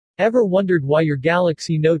Ever wondered why your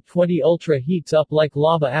Galaxy Note 20 Ultra heats up like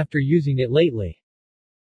lava after using it lately?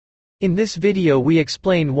 In this video we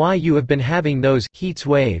explain why you have been having those heat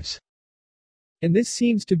waves. And this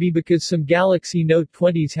seems to be because some Galaxy Note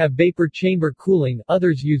 20s have vapor chamber cooling,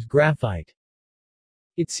 others use graphite.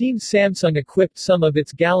 It seems Samsung equipped some of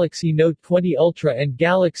its Galaxy Note 20 Ultra and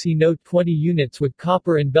Galaxy Note 20 units with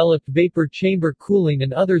copper-enveloped vapor chamber cooling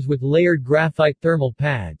and others with layered graphite thermal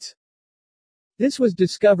pads. This was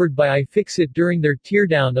discovered by iFixit during their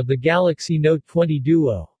teardown of the Galaxy Note 20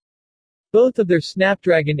 Duo. Both of their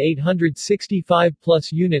Snapdragon 865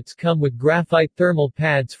 Plus units come with graphite thermal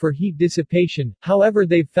pads for heat dissipation, however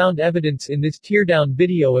they've found evidence in this teardown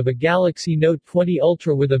video of a Galaxy Note 20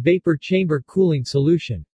 Ultra with a vapor chamber cooling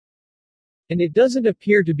solution. And it doesn't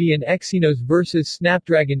appear to be an Exynos versus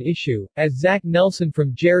Snapdragon issue, as Zach Nelson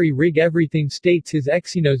from Jerry Rig Everything states his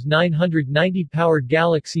Exynos 990 powered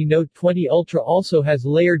Galaxy Note 20 Ultra also has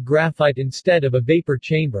layered graphite instead of a vapor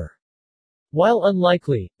chamber. While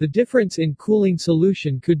unlikely, the difference in cooling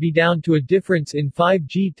solution could be down to a difference in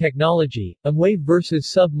 5G technology, wave versus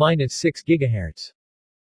sub-6 GHz.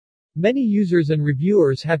 Many users and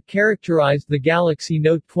reviewers have characterized the Galaxy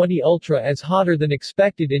Note 20 Ultra as hotter than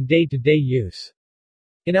expected in day-to-day use.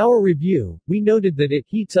 In our review, we noted that it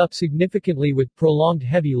heats up significantly with prolonged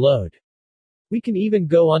heavy load. We can even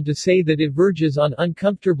go on to say that it verges on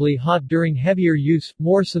uncomfortably hot during heavier use,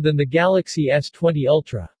 more so than the Galaxy S20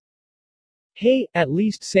 Ultra. Hey, at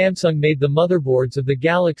least Samsung made the motherboards of the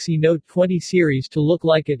Galaxy Note 20 series to look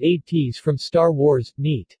like AT-ATs from Star Wars,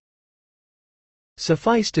 neat.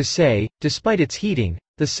 Suffice to say, despite its heating,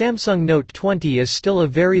 the Samsung Note 20 is still a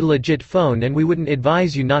very legit phone and we wouldn't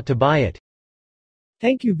advise you not to buy it.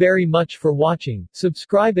 Thank you very much for watching.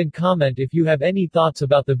 Subscribe and comment if you have any thoughts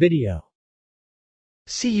about the video.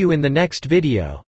 See you in the next video.